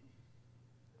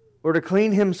 or to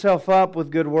clean himself up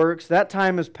with good works, that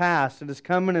time has passed. It has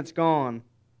come and it's gone.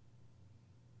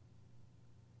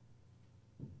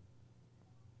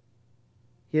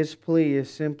 His plea is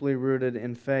simply rooted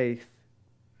in faith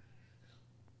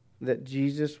that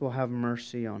Jesus will have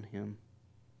mercy on him.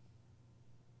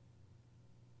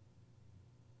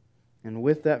 And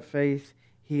with that faith,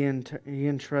 he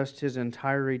entrusts his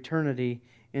entire eternity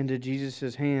into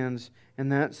Jesus' hands,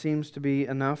 and that seems to be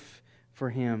enough for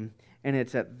him. And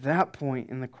it's at that point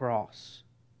in the cross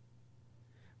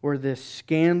where this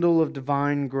scandal of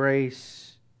divine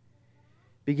grace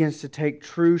begins to take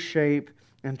true shape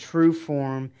and true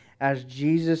form as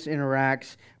Jesus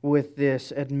interacts with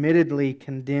this admittedly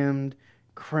condemned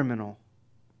criminal.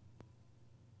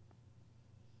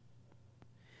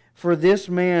 For this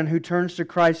man who turns to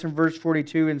Christ in verse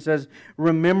 42 and says,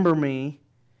 remember me,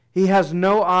 he has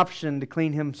no option to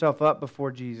clean himself up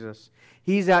before Jesus.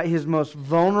 He's at his most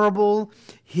vulnerable,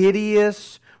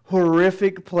 hideous,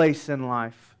 horrific place in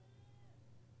life.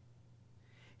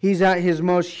 He's at his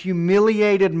most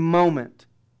humiliated moment.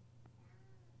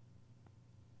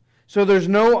 So there's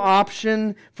no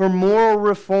option for moral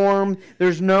reform.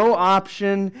 There's no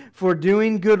option for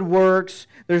doing good works.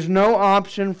 There's no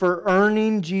option for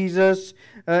earning Jesus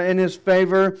in His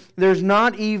favor. There's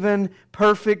not even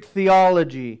perfect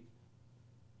theology.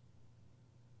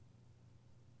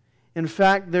 In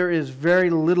fact, there is very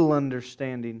little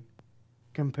understanding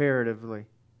comparatively.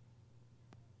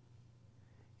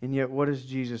 And yet, what does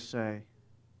Jesus say?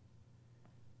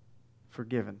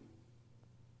 Forgiven.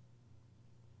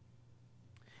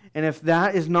 And if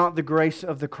that is not the grace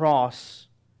of the cross,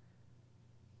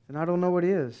 then I don't know what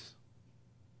is.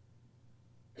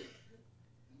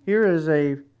 Here is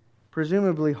a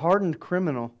presumably hardened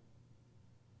criminal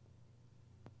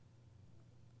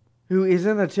who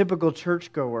isn't a typical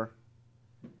churchgoer,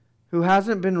 who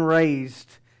hasn't been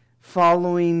raised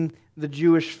following the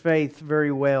Jewish faith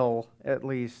very well, at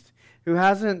least, who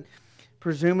hasn't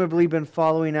presumably been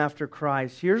following after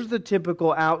Christ. Here's the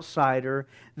typical outsider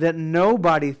that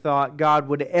nobody thought God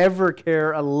would ever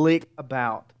care a lick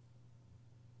about.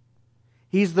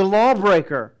 He's the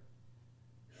lawbreaker.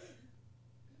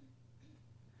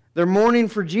 They're mourning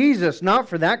for Jesus, not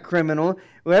for that criminal.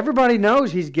 Everybody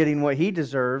knows he's getting what he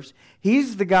deserves.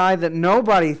 He's the guy that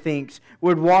nobody thinks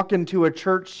would walk into a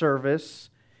church service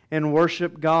and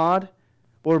worship God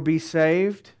or be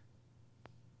saved.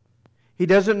 He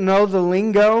doesn't know the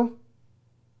lingo.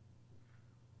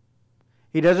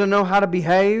 He doesn't know how to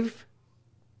behave.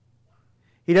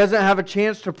 He doesn't have a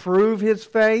chance to prove his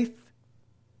faith.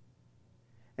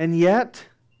 And yet,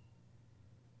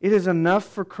 it is enough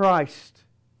for Christ.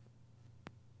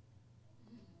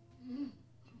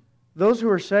 Those who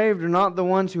are saved are not the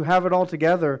ones who have it all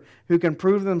together, who can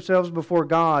prove themselves before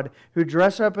God, who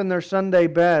dress up in their Sunday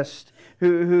best,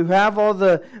 who have all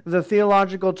the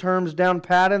theological terms down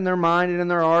pat in their mind and in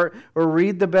their heart, or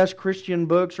read the best Christian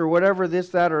books, or whatever this,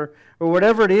 that, or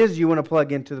whatever it is you want to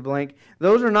plug into the blank.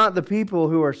 Those are not the people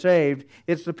who are saved.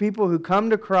 It's the people who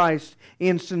come to Christ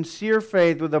in sincere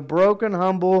faith with a broken,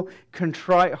 humble,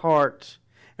 contrite heart,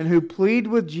 and who plead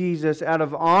with Jesus out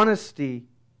of honesty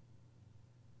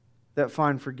that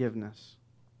find forgiveness.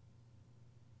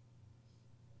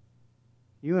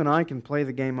 You and I can play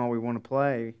the game all we want to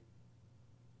play.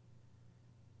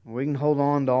 We can hold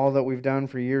on to all that we've done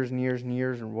for years and years and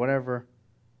years and whatever.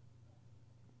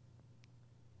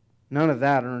 None of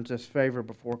that earns us favor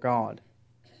before God.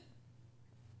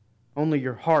 Only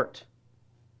your heart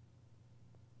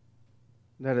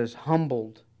that is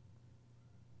humbled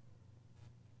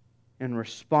and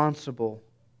responsible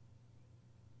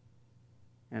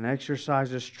and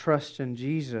exercises trust in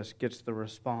Jesus gets the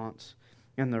response.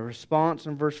 And the response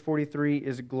in verse 43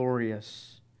 is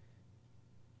glorious.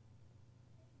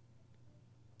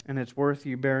 And it's worth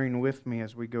you bearing with me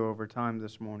as we go over time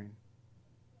this morning.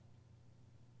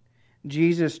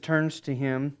 Jesus turns to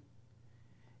him,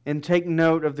 and take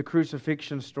note of the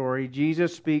crucifixion story.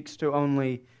 Jesus speaks to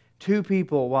only two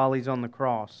people while he's on the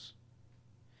cross.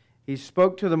 He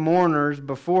spoke to the mourners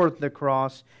before the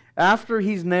cross. After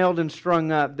he's nailed and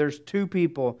strung up, there's two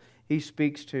people he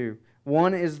speaks to.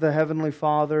 One is the Heavenly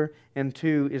Father, and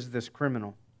two is this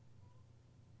criminal.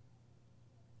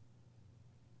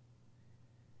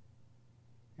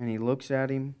 And he looks at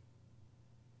him,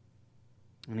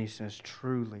 and he says,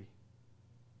 truly.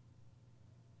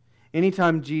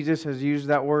 Anytime Jesus has used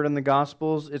that word in the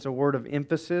Gospels, it's a word of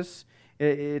emphasis.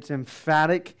 It's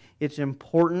emphatic, it's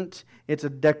important, it's a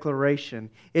declaration.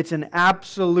 It's an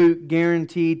absolute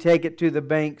guarantee, take it to the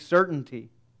bank certainty.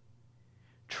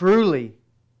 Truly,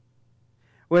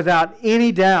 without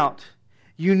any doubt,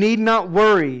 you need not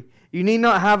worry. You need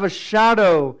not have a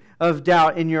shadow of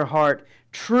doubt in your heart.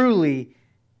 Truly,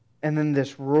 and then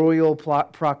this royal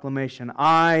proclamation,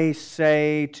 I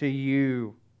say to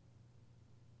you,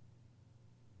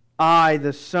 I,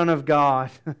 the Son of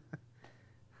God,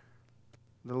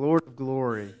 the Lord of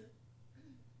glory,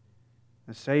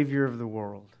 the Savior of the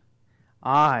world,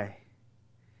 I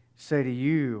say to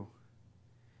you,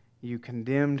 you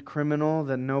condemned criminal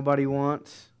that nobody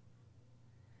wants,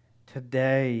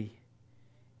 today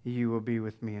you will be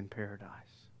with me in paradise.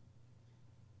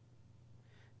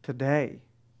 Today,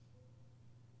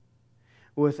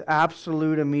 with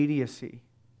absolute immediacy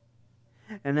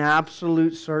and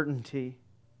absolute certainty,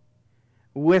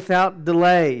 without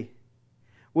delay,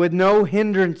 with no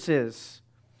hindrances.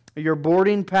 Your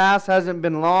boarding pass hasn't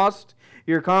been lost.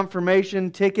 Your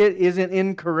confirmation ticket isn't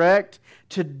incorrect.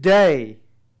 Today,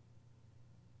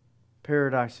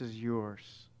 paradise is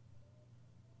yours.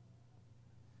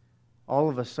 All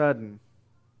of a sudden,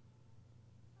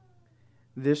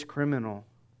 this criminal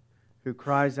who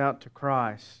cries out to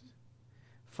Christ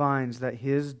finds that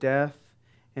his death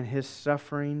and his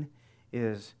suffering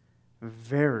is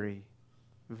very,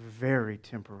 very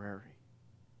temporary.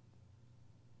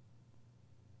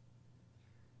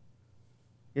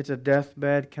 It's a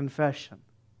deathbed confession,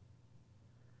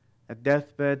 a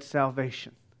deathbed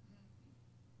salvation.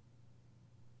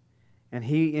 And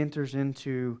he enters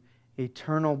into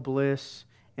eternal bliss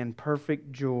and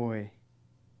perfect joy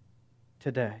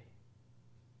today.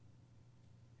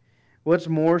 What's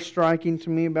more striking to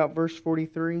me about verse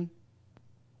 43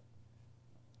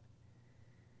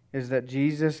 is that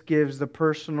Jesus gives the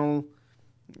personal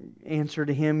answer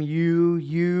to him,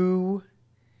 you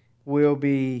will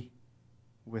be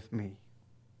with me.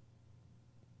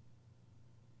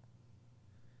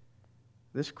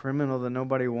 This criminal that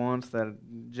nobody wants, that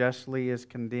justly is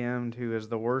condemned, who is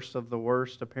the worst of the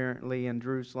worst apparently in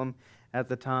Jerusalem at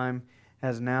the time,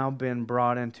 has now been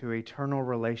brought into eternal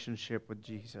relationship with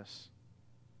Jesus.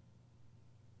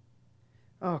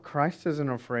 Oh, Christ isn't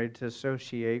afraid to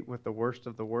associate with the worst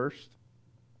of the worst.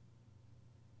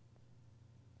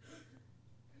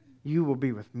 You will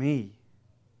be with me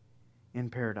in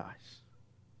paradise.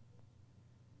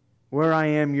 Where I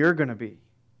am, you're going to be.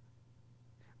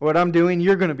 What I'm doing,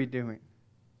 you're going to be doing.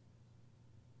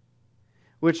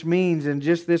 Which means, in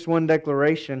just this one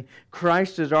declaration,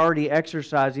 Christ is already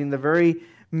exercising the very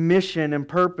mission and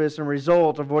purpose and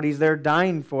result of what He's there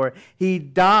dying for. He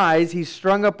dies, He's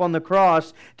strung up on the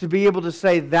cross to be able to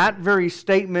say that very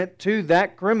statement to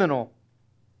that criminal.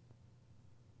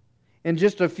 In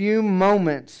just a few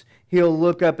moments, He'll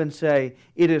look up and say,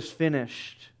 "It is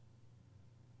finished."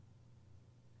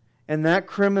 And that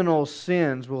criminal's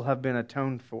sins will have been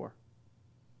atoned for.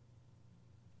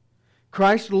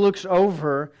 Christ looks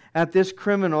over at this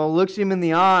criminal, looks him in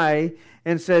the eye,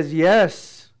 and says,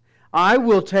 "Yes, I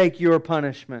will take your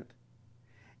punishment.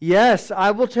 Yes,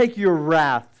 I will take your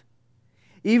wrath."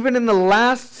 Even in the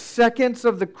last seconds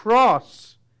of the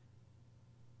cross,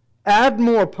 add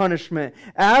more punishment,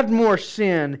 add more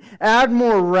sin, add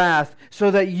more wrath, so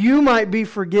that you might be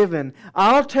forgiven.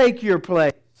 I'll take your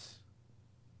place.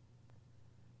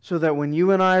 So that when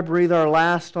you and I breathe our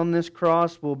last on this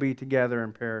cross, we'll be together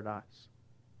in paradise.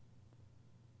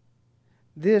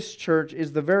 This, church,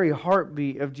 is the very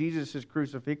heartbeat of Jesus'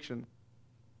 crucifixion.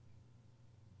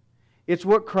 It's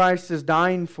what Christ is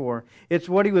dying for. It's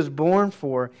what He was born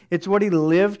for. It's what He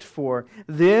lived for.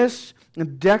 This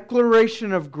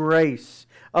declaration of grace,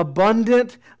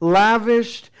 abundant,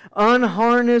 lavished,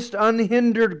 unharnessed,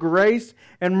 unhindered grace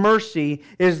and mercy,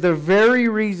 is the very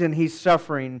reason He's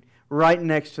suffering right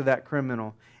next to that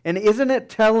criminal. And isn't it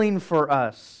telling for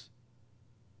us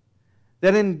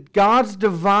that in God's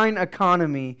divine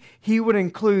economy, He would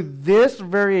include this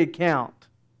very account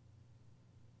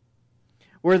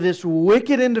where this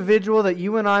wicked individual that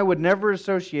you and I would never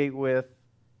associate with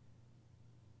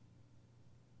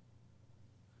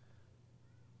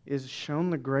is shown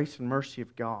the grace and mercy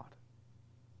of God.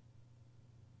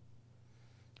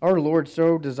 Our Lord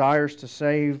so desires to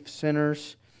save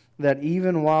sinners that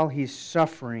even while He's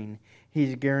suffering,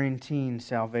 He's guaranteeing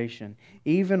salvation.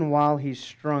 Even while He's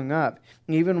strung up,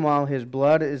 even while His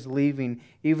blood is leaving,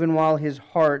 even while His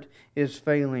heart is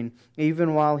failing,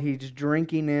 even while He's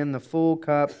drinking in the full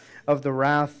cup of the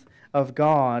wrath of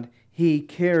God, He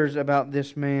cares about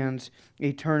this man's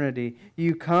eternity.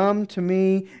 You come to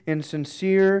me in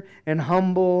sincere and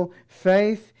humble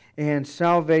faith, and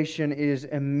salvation is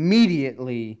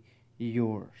immediately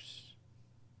yours.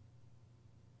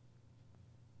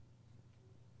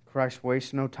 Christ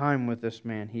wastes no time with this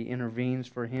man. He intervenes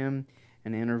for him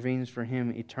and intervenes for him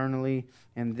eternally.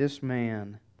 And this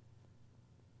man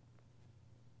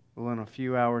will in a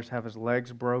few hours have his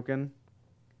legs broken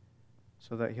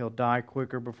so that he'll die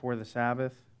quicker before the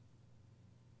Sabbath.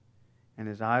 And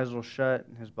his eyes will shut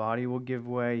and his body will give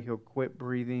way. He'll quit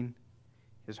breathing.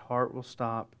 His heart will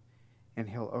stop and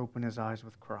he'll open his eyes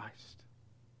with Christ.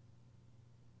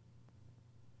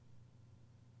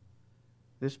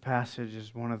 This passage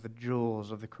is one of the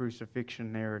jewels of the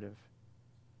crucifixion narrative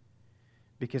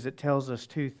because it tells us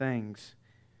two things.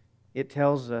 It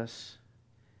tells us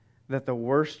that the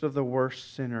worst of the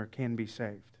worst sinner can be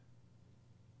saved.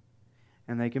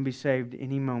 And they can be saved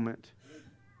any moment.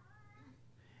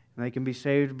 And they can be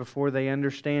saved before they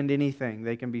understand anything.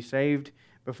 They can be saved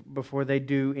before they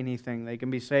do anything. They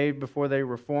can be saved before they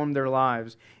reform their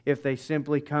lives if they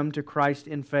simply come to Christ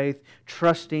in faith,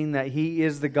 trusting that He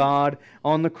is the God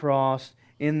on the cross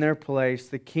in their place,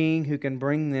 the King who can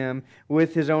bring them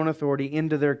with His own authority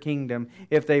into their kingdom.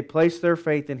 If they place their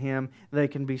faith in Him, they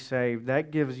can be saved.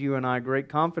 That gives you and I great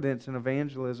confidence in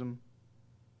evangelism.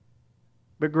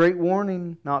 But great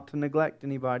warning not to neglect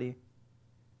anybody,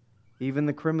 even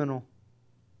the criminal.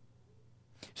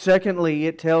 Secondly,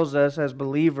 it tells us as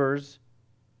believers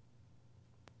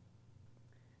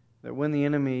that when the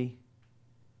enemy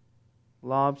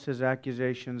lobs his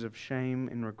accusations of shame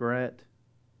and regret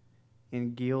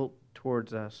and guilt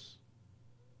towards us,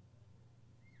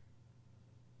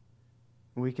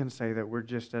 we can say that we're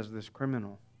just as this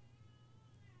criminal.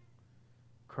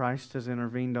 Christ has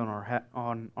intervened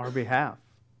on our behalf.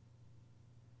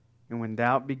 And when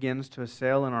doubt begins to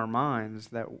assail in our minds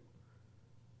that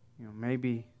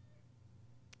maybe,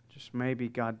 just maybe,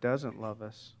 God doesn't love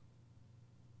us.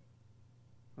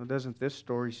 Well, doesn't this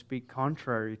story speak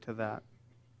contrary to that?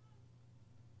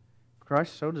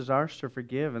 Christ so desires to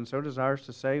forgive and so desires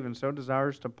to save and so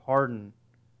desires to pardon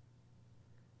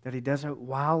that He does it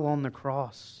while on the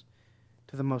cross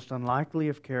to the most unlikely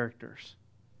of characters.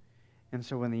 And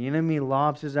so when the enemy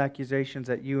lobs his accusations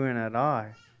at you and at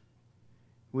I,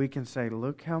 we can say,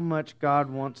 look how much God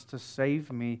wants to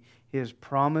save me. His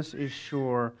promise is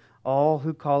sure. All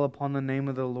who call upon the name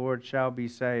of the Lord shall be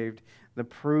saved. The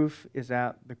proof is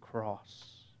at the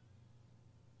cross.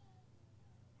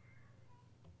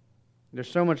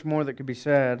 There's so much more that could be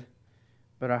said,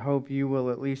 but I hope you will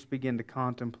at least begin to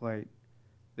contemplate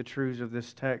the truths of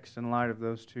this text in light of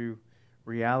those two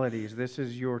realities. This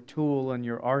is your tool and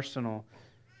your arsenal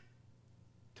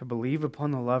to believe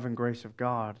upon the love and grace of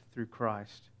God through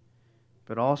Christ,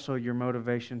 but also your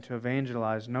motivation to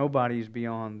evangelize. Nobody's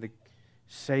beyond the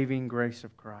saving grace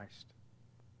of Christ.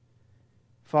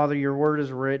 Father, your word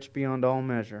is rich beyond all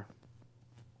measure.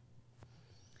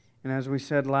 And as we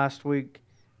said last week,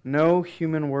 no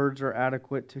human words are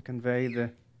adequate to convey the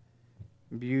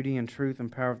beauty and truth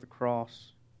and power of the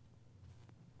cross.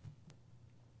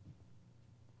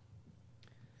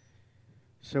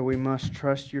 So we must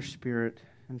trust your Spirit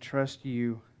and trust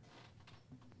you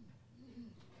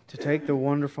to take the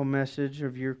wonderful message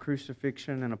of your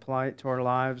crucifixion and apply it to our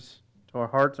lives, to our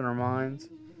hearts and our minds.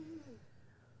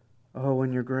 Oh,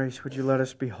 in your grace, would you let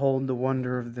us behold the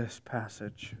wonder of this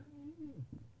passage?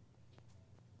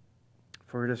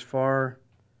 For it is far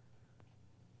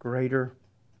greater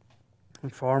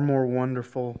and far more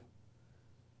wonderful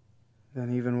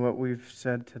than even what we've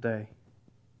said today.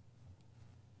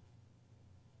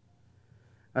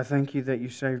 I thank you that you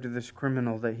saved this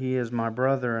criminal, that he is my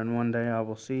brother, and one day I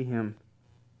will see him.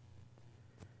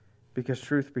 Because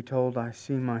truth be told, I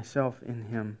see myself in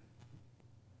him.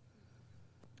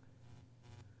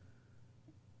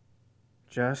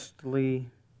 Justly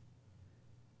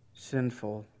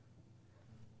sinful,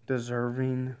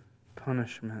 deserving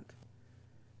punishment,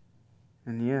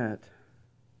 and yet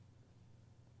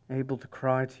able to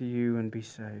cry to you and be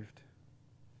saved.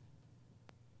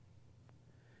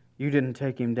 You didn't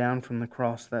take him down from the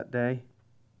cross that day,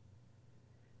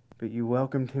 but you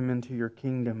welcomed him into your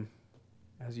kingdom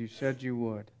as you said you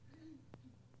would.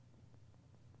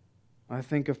 I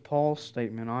think of Paul's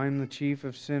statement, I am the chief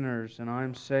of sinners, and I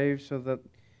am saved so that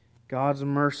God's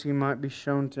mercy might be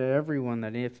shown to everyone,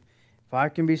 that if I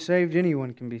can be saved,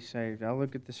 anyone can be saved. I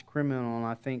look at this criminal and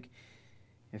I think,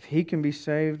 if he can be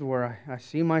saved, where I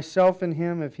see myself in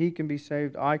him, if he can be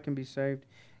saved, I can be saved.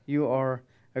 You are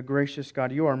a gracious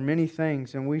God. You are many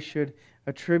things, and we should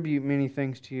attribute many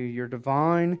things to you. You're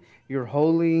divine, you're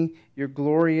holy, you're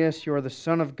glorious, you are the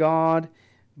Son of God,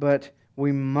 but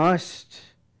we must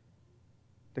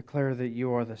declare that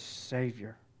you are the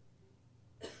Savior.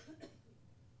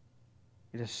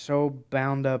 It is so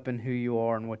bound up in who you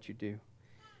are and what you do.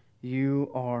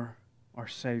 You are our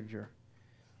Savior.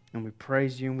 And we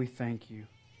praise you and we thank you.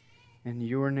 In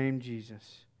your name,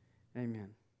 Jesus.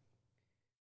 Amen.